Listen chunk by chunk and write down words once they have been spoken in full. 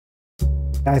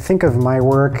I think of my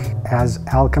work as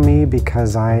alchemy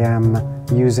because I am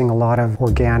using a lot of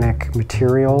organic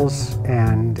materials,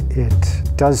 and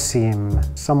it does seem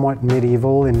somewhat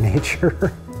medieval in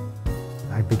nature.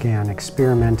 I began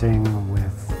experimenting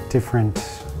with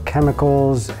different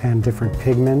chemicals and different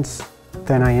pigments.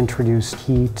 Then I introduced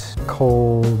heat,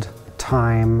 cold,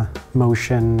 time,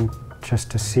 motion, just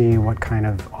to see what kind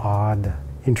of odd,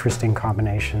 interesting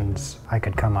combinations I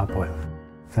could come up with.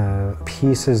 The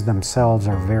pieces themselves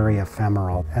are very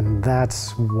ephemeral, and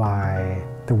that's why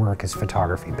the work is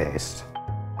photography-based.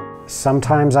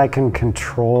 Sometimes I can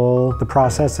control the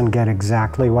process and get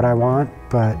exactly what I want,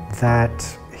 but that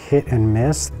hit and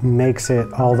miss makes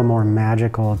it all the more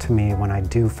magical to me when I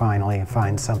do finally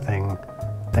find something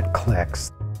that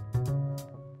clicks.